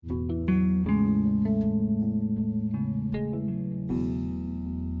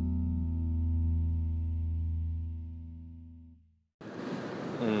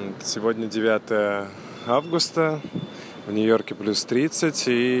Сегодня 9 августа, в Нью-Йорке плюс 30,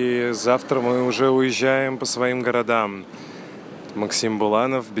 и завтра мы уже уезжаем по своим городам. Максим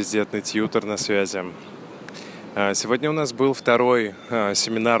Буланов, бездетный тьютор на связи. Сегодня у нас был второй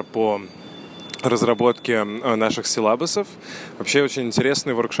семинар по разработке наших силабусов. Вообще очень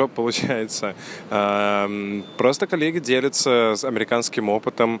интересный воркшоп получается. Просто коллеги делятся с американским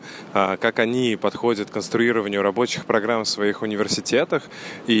опытом, как они подходят к конструированию рабочих программ в своих университетах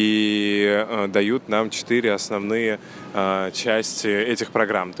и дают нам 4 основные части этих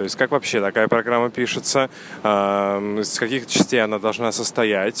программ. То есть как вообще такая программа пишется, из каких частей она должна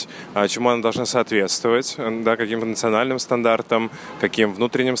состоять, чему она должна соответствовать, да, каким национальным стандартам, каким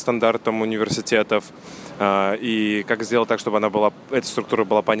внутренним стандартам университета, и как сделать так, чтобы эта структура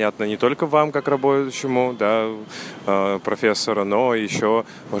была понятна не только вам, как работающему, да, профессору, но еще,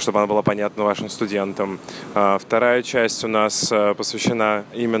 чтобы она была понятна вашим студентам. Вторая часть у нас посвящена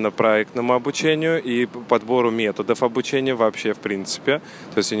именно проектному обучению и подбору методов обучения вообще в принципе,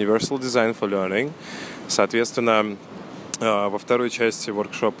 то есть Universal Design for Learning. Соответственно, во второй части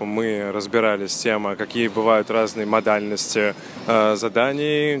воркшопа мы разбирались с тем, какие бывают разные модальности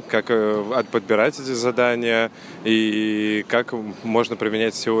заданий, как подбирать эти задания и как можно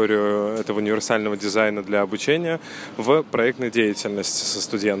применять теорию этого универсального дизайна для обучения в проектной деятельности со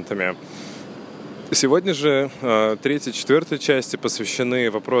студентами. Сегодня же 3-й, 4-й части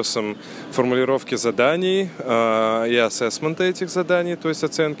посвящены вопросам формулировки заданий и ассессмента этих заданий, то есть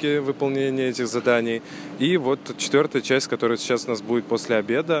оценки выполнения этих заданий. И вот 4-я часть, которая сейчас у нас будет после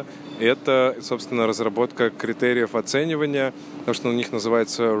обеда, это, собственно, разработка критериев оценивания, то, что у них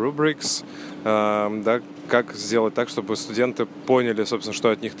называется rubrics, да, как сделать так, чтобы студенты поняли, собственно, что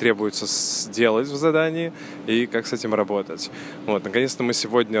от них требуется сделать в задании и как с этим работать. Вот, наконец-то мы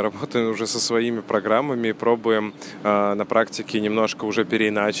сегодня работаем уже со своими программами, пробуем на практике немножко уже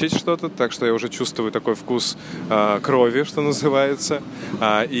переиначить что-то, так что я уже чувствую такой вкус крови, что называется,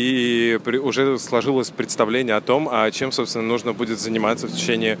 и уже сложилось представление о том, чем, собственно, нужно будет заниматься в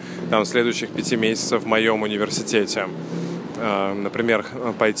течение следующих 5 месяцев в моем университете. Например,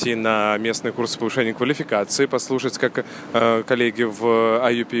 пойти на местные курсы повышения квалификации, послушать, как коллеги в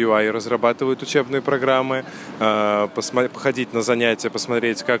IUPUI разрабатывают учебные программы, походить на занятия,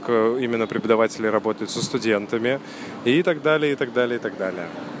 посмотреть, как именно преподаватели работают со студентами и так далее, и так далее, и так далее.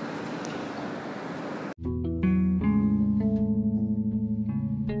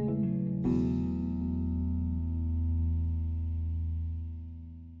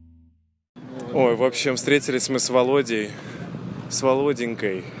 Ой, в общем, встретились мы с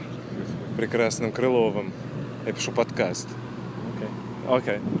Володенькой, прекрасным Крыловым. Я пишу подкаст.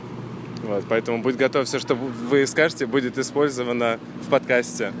 Окей. Вот, поэтому будь готов, все, что вы скажете, будет использовано в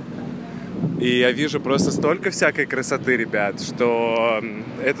подкасте. И я вижу просто столько всякой красоты, ребят, что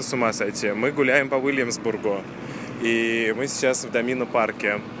это с ума сойти. Мы гуляем по Уильямсбургу, и мы сейчас в Домино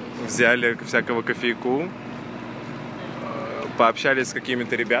парке. Взяли всякого кофейку, пообщались с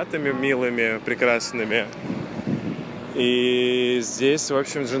какими-то ребятами милыми, прекрасными. И здесь, в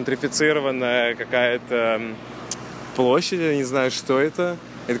общем, джентрифицированная какая-то площадь, я не знаю, что это.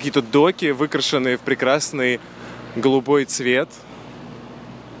 Это какие-то доки, выкрашенные в прекрасный голубой цвет.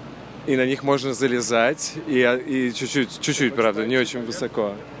 И на них можно залезать. И чуть-чуть, правда, не очень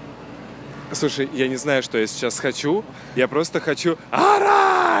высоко. Слушай, я не знаю, что я сейчас хочу. Я просто хочу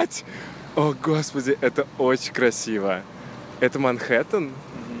орать! О, Господи, это очень красиво. Это Манхэттен?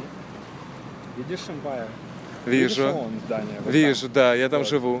 Видишь Эмпайр? Вижу. Здание, вот вижу, там. Да, я там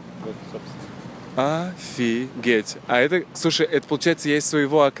живу. Вот, собственно. Офигеть. Слушай, это получается, я из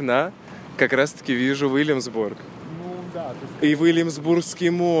своего окна как раз-таки вижу Уильямсбург. Ну, да. И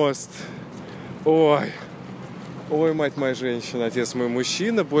Уильямсбургский мост. Ой, мать моя женщина, отец мой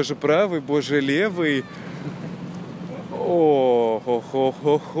мужчина, боже правый, боже левый.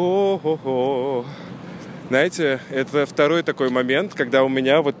 Хо-хо-хо-хо-хо. Знаете, это второй такой момент, когда у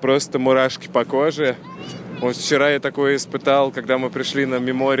меня вот просто мурашки по коже. Вот вчера я такое испытал, когда мы пришли на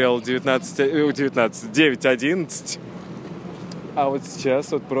мемориал 9-11. А вот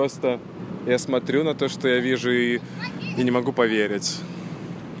сейчас вот просто я смотрю на то, что я вижу, и не могу поверить.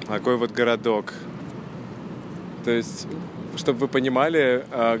 Такой вот городок. То есть, чтобы вы понимали,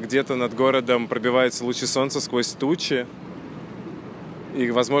 где-то над городом пробиваются лучи солнца сквозь тучи. И,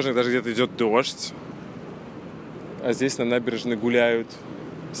 возможно, даже где-то идет дождь. А здесь на набережной гуляют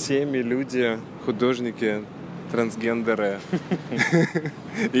семьи, люди, художники, трансгендеры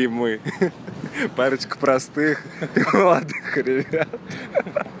и мы. Парочка простых молодых ребят.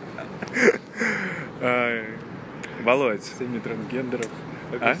 Володь. Семьи трансгендеров.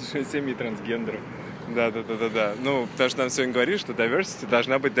 Семьи трансгендеров. Да. Ну, потому что нам сегодня говорили, что diversity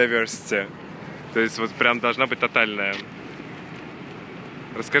должна быть diversity. То есть вот прям должна быть тотальная.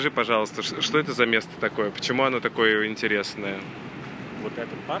 Расскажи, пожалуйста, что это за место такое? Почему оно такое интересное? Вот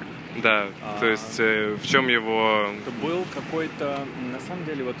этот парк. Да, то есть в чем его... Это был какой-то... На самом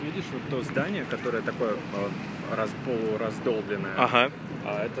деле, вот видишь, вот то здание, которое такое полураздолбленное. Ага.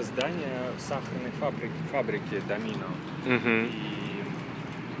 Это здание сахарной фабрики Домино. Угу. И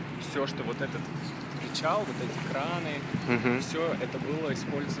все, что вот этот причал, вот эти краны, все это было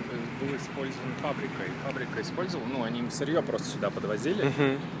использовано фабрикой. Фабрика использовала, ну, они им сырье просто сюда подвозили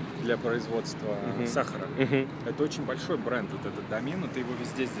для производства сахара. Это очень большой бренд, вот этот Домино, ты его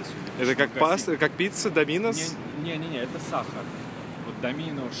везде здесь увидишь. Это как паста, как пицца Доминос? Не, это сахар. Вот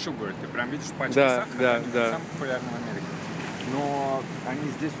Домино Sugar, ты прям видишь пачку да, сахара, да. самый популярный в Америке. Но они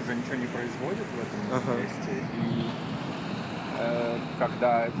здесь уже ничего не производят в этом месте. И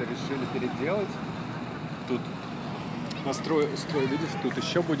когда это решили переделать, тут видишь, тут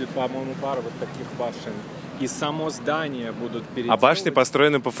еще будет, по-моему, пара вот таких башен. И само здание будут переделывать. А башни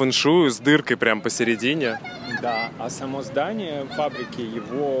построены по фэншую с дыркой прям посередине. Да, а само здание фабрики,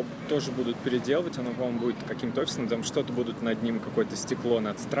 его тоже будут переделывать. Оно, по-моему, будет каким-то офисным, там что-то будут над ним, какое-то стекло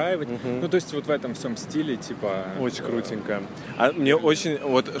надстраивать. Ну, то есть вот в этом всем стиле, типа... Очень крутенько. А мне очень,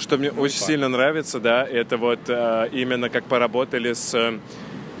 вот, что мне очень сильно нравится, да, это вот именно как поработали с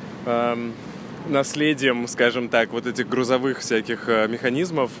наследием, скажем так, вот этих грузовых всяких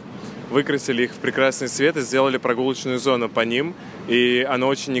механизмов, выкрасили их в прекрасный цвет и сделали прогулочную зону по ним. И оно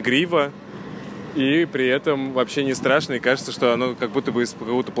очень игриво, и при этом вообще не страшно, и кажется, что оно как будто бы из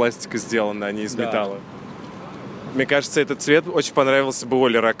какого-то пластика сделано, а не из металла. Мне кажется, этот цвет очень понравился бы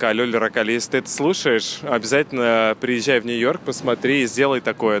Оле Рокаль. Оля Рокаль, если ты это слушаешь, обязательно приезжай в Нью-Йорк, посмотри и сделай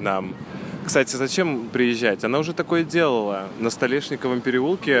такое нам. Кстати, зачем приезжать? Она уже такое делала. На Столешниковом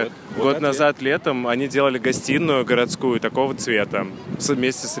переулке год назад летом они делали гостиную городскую такого цвета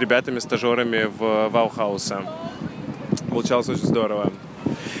вместе с ребятами-стажерами в Ваухауса. Получалось очень здорово.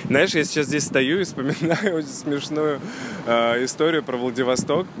 Знаешь, я сейчас здесь стою и вспоминаю очень смешную историю про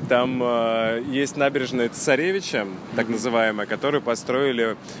Владивосток. Там есть набережная Царевича, так называемая, которую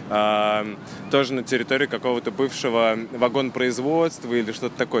построили тоже на территории какого-то бывшего вагонпроизводства или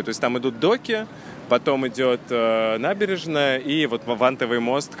что-то такое. То есть там идут доки, потом идет набережная и вот вантовый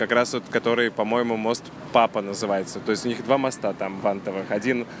мост, как раз вот который, по-моему, мост Папа называется. То есть у них два моста там вантовых.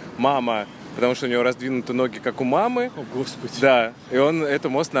 Один мама, потому что у него раздвинуты ноги, как у мамы. О, Господи. Да, и это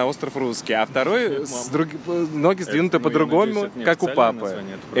мост на остров Русский. А второй, ноги сдвинуты по-другому, как у папы.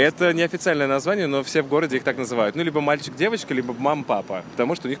 Это неофициальное название, но все в городе их так называют. Ну, либо мальчик-девочка, либо мама-папа.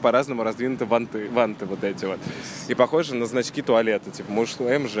 Потому что у них по-разному раздвинуты ванты вот эти вот. И похоже на значки туалета, типа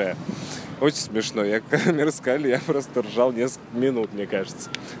мужской МЖ. Очень смешно. Когда мне рассказали, я просто ржал несколько минут, мне кажется.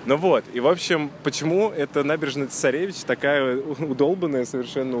 Ну вот, и в общем, почему эта набережная Царевич такая удолбанная,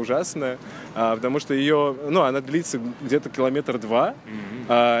 совершенно ужасная? Потому что ее, она длится где-то 2 километра.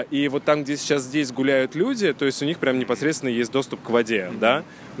 И вот там, где сейчас здесь гуляют люди, то есть у них прям непосредственно есть доступ к воде, да?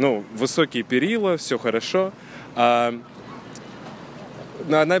 Ну, высокие перила, все хорошо.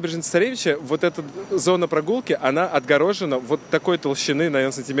 На набережной Царевича вот эта зона прогулки, она отгорожена вот такой толщины,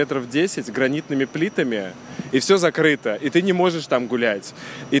 наверное, сантиметров 10 гранитными плитами, и все закрыто, и ты не можешь там гулять.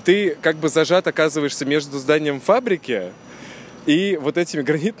 И ты как бы зажат оказываешься между зданием фабрики и вот этими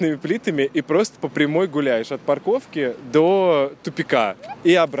гранитными плитами, и просто по прямой гуляешь от парковки до тупика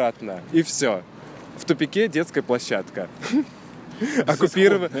и обратно, и все. В тупике детская площадка,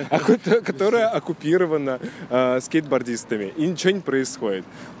 которая оккупирована скейтбордистами, и ничего не происходит.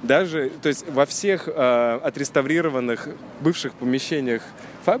 Даже, то есть во всех отреставрированных бывших помещениях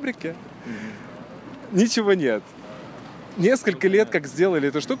фабрики ничего нет. Несколько лет как сделали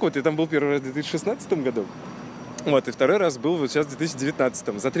эту штуку, вот я там был первый раз в 2016 году, вот, и второй раз был вот сейчас в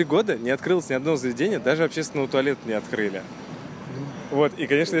 2019. За 3 года не открылось ни одно заведение, даже общественного туалета не открыли. Вот, и,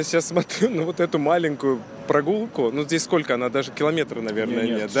 конечно, я сейчас смотрю на вот эту маленькую прогулку, здесь сколько она, даже километра, наверное,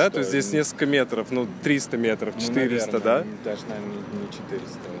 нет, да? То есть здесь несколько метров, 300 метров, 400, наверное, да? Даже, наверное, не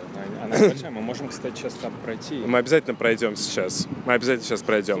 400. Она большая, мы можем, кстати, сейчас там пройти. Мы обязательно пройдем сейчас.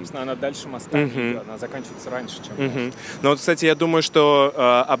 Собственно, она дальше моста, она заканчивается раньше, чем мост. Ну вот, кстати, я думаю,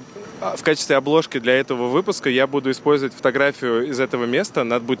 что в качестве обложки для этого выпуска я буду использовать фотографию из этого места.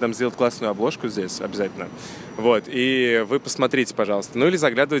 Надо будет нам сделать классную обложку здесь, обязательно. Вот, и вы посмотрите, пожалуйста. Ну или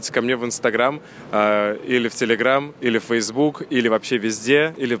заглядывайте ко мне в Инстаграм, или в Телеграм, или в Фейсбук, или вообще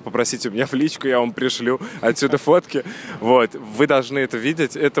везде, или попросите у меня в личку, я вам пришлю отсюда фотки. Вот, вы должны это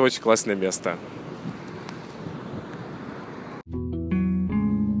видеть, это очень классное место.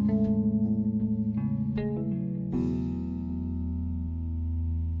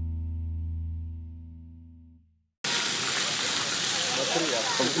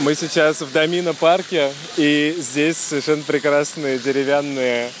 Мы сейчас в Домино парке, и здесь совершенно прекрасные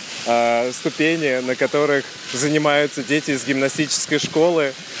деревянные ступени, на которых занимаются дети из гимнастической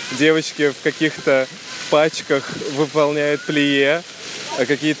школы. Девочки в каких-то пачках выполняют плие, а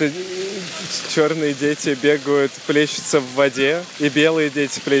какие-то черные дети бегают, плещутся в воде, и белые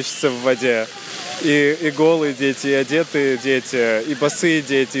дети плещутся в воде. И голые дети, и одетые дети, и босые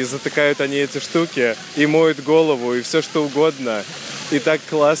дети, и затыкают они эти штуки, и моют голову, и все что угодно. И так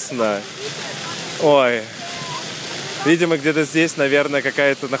классно. Ой. Видимо, где-то здесь, наверное,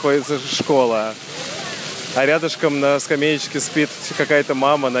 какая-то находится школа. А рядышком на скамеечке спит какая-то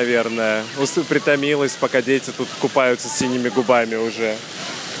мама, наверное. Притомилась, пока дети тут купаются с синими губами уже.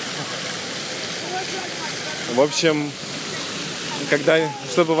 В общем,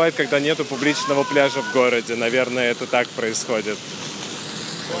 что бывает, когда нету публичного пляжа в городе? Наверное, это так происходит.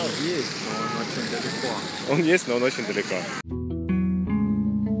 Он есть, но он очень далеко. Он есть, но он очень далеко.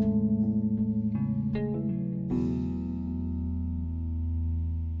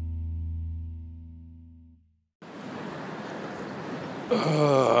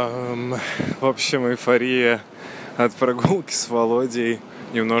 В общем, эйфория от прогулки с Володей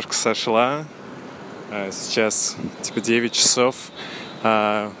немножко сошла. Сейчас типа 9 часов.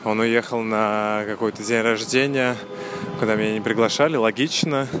 Он уехал на какой-то день рождения, куда меня не приглашали,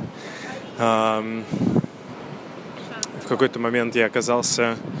 логично. В какой-то момент я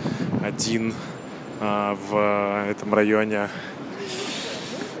оказался один в этом районе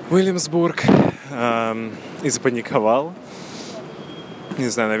Уильямсбург и запаниковал. Не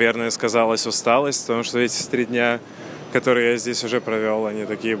знаю, наверное, сказалась усталость, потому что эти 3 дня, которые я здесь уже провел, они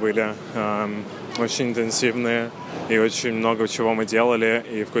такие были очень интенсивные, и очень много чего мы делали,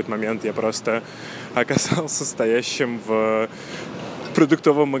 и в какой-то момент я просто оказался стоящим в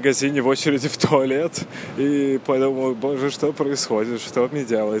продуктовом магазине в очереди в туалет, и подумал, боже, что происходит, что мне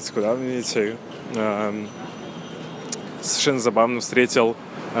делать, куда мне идти. Совершенно забавно встретил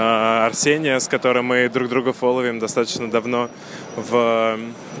Арсения, с которым мы друг друга фолловим достаточно давно в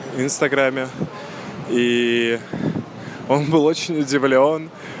Инстаграме, и он был очень удивлен,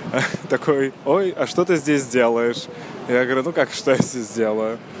 такой: ой, а что ты здесь делаешь? Я говорю: ну как, что я здесь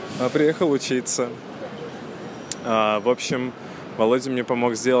делаю? Приехал учиться. В общем, Володя мне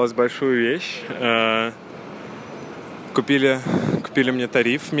помог сделать большую вещь. Купили мне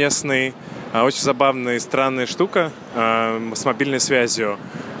тариф местный. Очень забавная и странная штука с мобильной связью.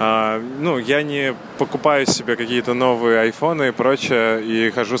 Я не покупаю себе какие-то новые айфоны и прочее,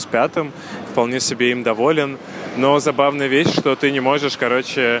 и хожу с 5-м, вполне себе им доволен. Но забавная вещь, что ты не можешь,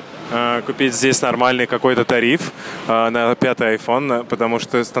 купить здесь нормальный какой-то тариф на 5-й iPhone, потому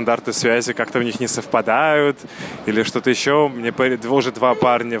что стандарты связи как-то в них не совпадают, или что-то еще. Мне уже 2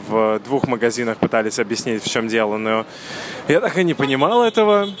 парня в 2 магазинах пытались объяснить, в чем дело, но я так и не понимал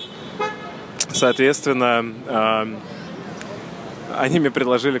этого. Соответственно, они мне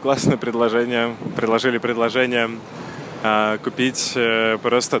предложили классное предложение. Купить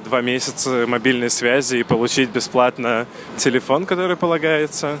просто 2 месяца мобильной связи и получить бесплатно телефон, который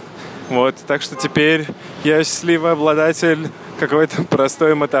полагается. Вот, так что теперь я счастливый обладатель какой-то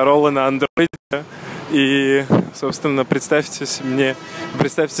простой Motorola на Android. И, собственно, представьте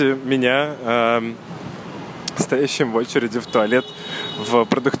меня стоящим в очереди в туалет в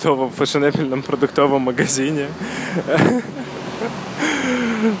фешенебельном продуктовом магазине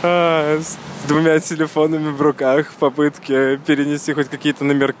с 2 телефонами в руках в попытке перенести хоть какие-то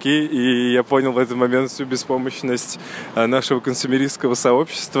номерки. И я понял в этот момент всю беспомощность нашего консюмеристского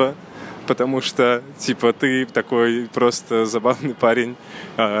сообщества, потому что, ты такой просто забавный парень,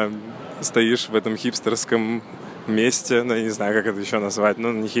 стоишь в этом хипстерском месте, я не знаю, как это еще назвать,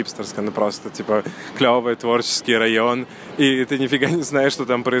 не хипстерское, просто, клевый творческий район, и ты нифига не знаешь, что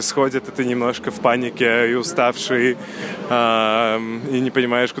там происходит, и ты немножко в панике и уставший, и не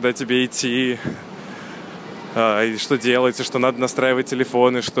понимаешь, куда тебе идти, и что делать, и что надо настраивать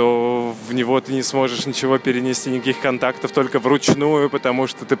телефон, и что в него ты не сможешь ничего перенести, никаких контактов, только вручную, потому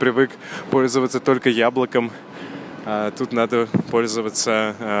что ты привык пользоваться только яблоком, а тут надо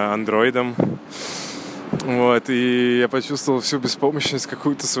пользоваться андроидом. Вот, и я почувствовал всю беспомощность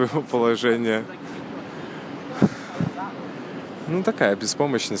какую-то своего положения. Такая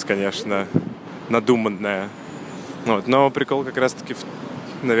беспомощность, конечно, надуманная. Вот, но прикол как раз-таки,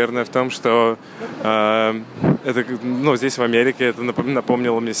 наверное, в том, что здесь в Америке это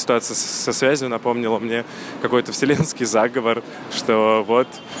напомнило мне ситуацию со связью, напомнило мне какой-то вселенский заговор, что вот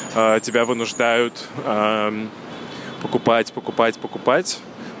тебя вынуждают покупать.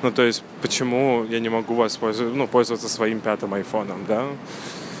 То есть, почему я не могу пользоваться своим 5-м айфоном, да?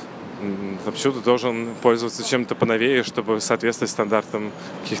 вообще ты должен пользоваться чем-то поновее, чтобы соответствовать стандартам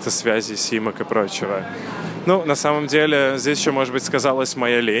каких-то связей, симок и прочего. Ну, на самом деле, здесь еще, может быть, сказалась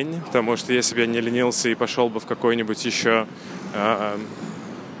моя лень, потому что если бы я не ленился и пошел бы в какой-нибудь еще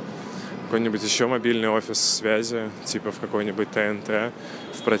мобильный офис связи, типа в какой-нибудь ТНТ,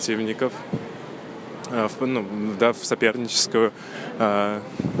 в противников, в соперническую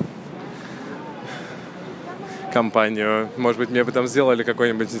компанию. Может быть, мне бы там сделали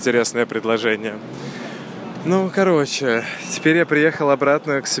какое-нибудь интересное предложение. Ну, короче, теперь я приехал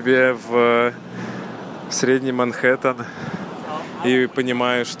обратно к себе в Средний Манхэттен и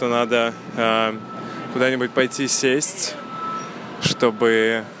понимаю, что надо куда-нибудь пойти сесть,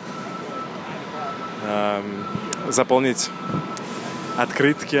 чтобы заполнить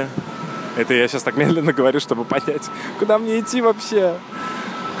открытки. Это я сейчас так медленно говорю, чтобы понять, куда мне идти вообще.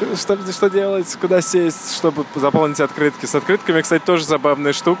 Что делать, куда сесть, чтобы заполнить открытки. С открытками, кстати, тоже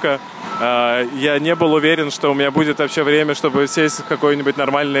забавная штука. Я не был уверен, что у меня будет вообще время, чтобы сесть в какое-нибудь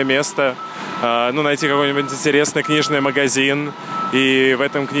нормальное место, найти какой-нибудь интересный книжный магазин и в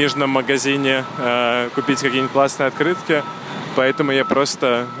этом книжном магазине купить какие-нибудь классные открытки. Поэтому я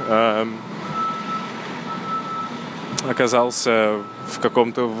просто оказался в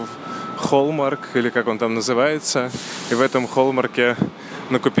каком-то Hallmark, или как он там называется, и в этом Hallmark'е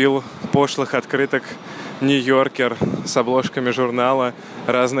накупил пошлых открыток Нью-Йоркер с обложками журнала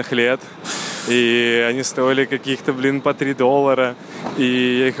разных лет. И они стоили каких-то, по $3.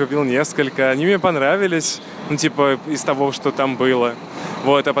 И я их купил несколько. Они мне понравились, из того, что там было.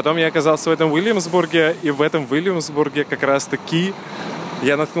 Вот, а потом я оказался в этом Уильямсбурге, и в этом Уильямсбурге как раз-таки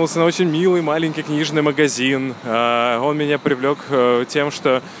я наткнулся на очень милый маленький книжный магазин. Он меня привлек тем,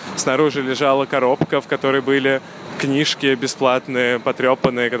 что снаружи лежала коробка, в которой были книжки бесплатные,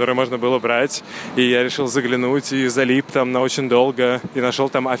 потрепанные, которые можно было брать. И я решил заглянуть и залип там на очень долго. И нашел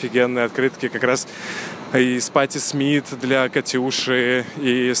там офигенные открытки как раз и с Патти Смит для Катюши,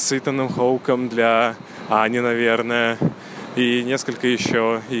 и с Итаном Хоуком для Ани, наверное. И несколько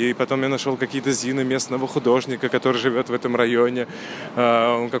еще. И потом я нашел какие-то зины местного художника, который живет в этом районе.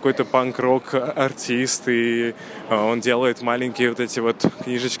 Он какой-то панк-рок артист, и он делает маленькие вот эти вот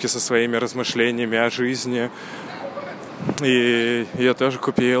книжечки со своими размышлениями о жизни. И я тоже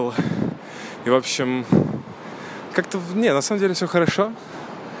купил. И, в общем, на самом деле все хорошо.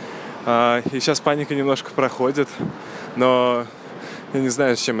 И сейчас паника немножко проходит, но я не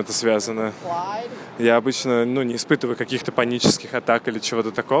знаю, с чем это связано. Я обычно, не испытываю каких-то панических атак или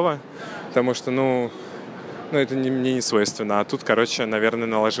чего-то такого, потому что, это мне не свойственно. А тут, наверное,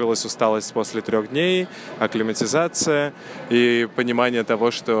 наложилась усталость после 3 дней, акклиматизация и понимание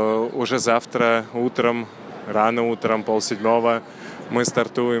того, что уже завтра утром, рано утром, 6:30, мы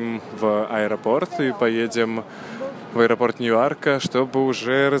стартуем в аэропорт и поедем в аэропорт Ньюарка, чтобы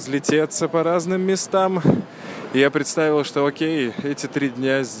уже разлететься по разным местам. И я представил, что окей, эти 3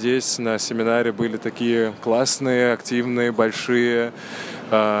 дня здесь на семинаре были такие классные, активные, большие,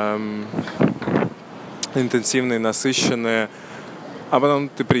 интенсивные, насыщенные. А потом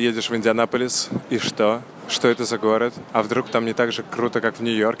ты приедешь в Индианаполис, и что? Что это за город? А вдруг там не так же круто, как в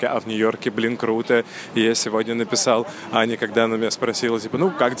Нью-Йорке? А в Нью-Йорке, круто. И я сегодня написал Ане, когда она меня спросила,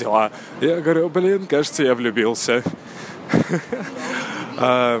 как дела? Я говорю, кажется, я влюбился.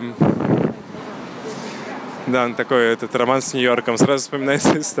 Да, такой роман с Нью-Йорком. Сразу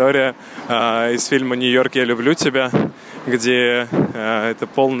вспоминается история из фильма «Нью-Йорк, я люблю тебя», где эта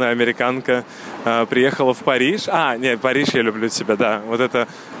полная американка приехала в Париж. Париж, я люблю тебя, да. Вот эта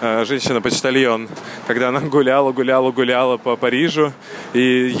женщина-почтальон, когда она гуляла по Парижу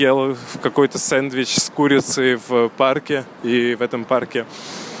и ела какой-то сэндвич с курицей в парке, и в этом парке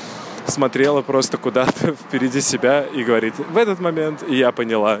смотрела просто куда-то впереди себя и говорит, в этот момент я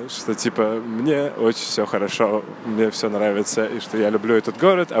поняла, что мне очень все хорошо, мне все нравится, и что я люблю этот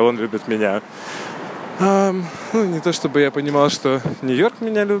город, а он любит меня. Не то чтобы я понимал, что Нью-Йорк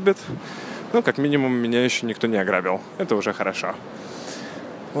меня любит, как минимум меня еще никто не ограбил. Это уже хорошо.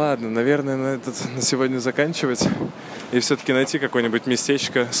 Ладно, наверное, на сегодня заканчивать и все-таки найти какое-нибудь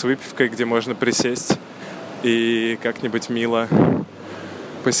местечко с выпивкой, где можно присесть и как-нибудь мило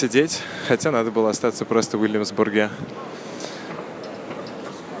посидеть, хотя надо было остаться просто в Уильямсбурге.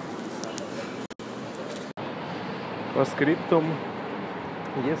 По скриптум,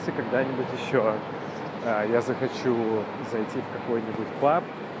 если когда-нибудь еще я захочу зайти в какой-нибудь паб,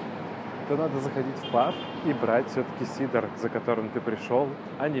 то надо заходить в паб и брать все-таки сидр, за которым ты пришел,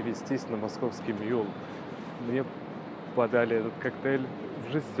 а не вестись на московский мюл. Мне подали этот коктейль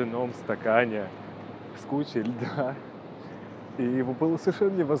в жестяном стакане с кучей льда. И его было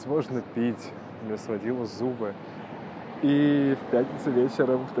совершенно невозможно пить. Меня сводило зубы. И в пятницу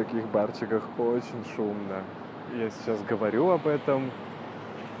вечером в таких барчиках очень шумно. Я сейчас говорю об этом,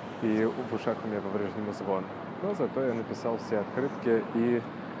 и в ушах у меня по-прежнему звон. Но зато я написал все открытки и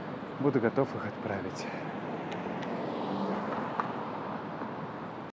буду готов их отправить.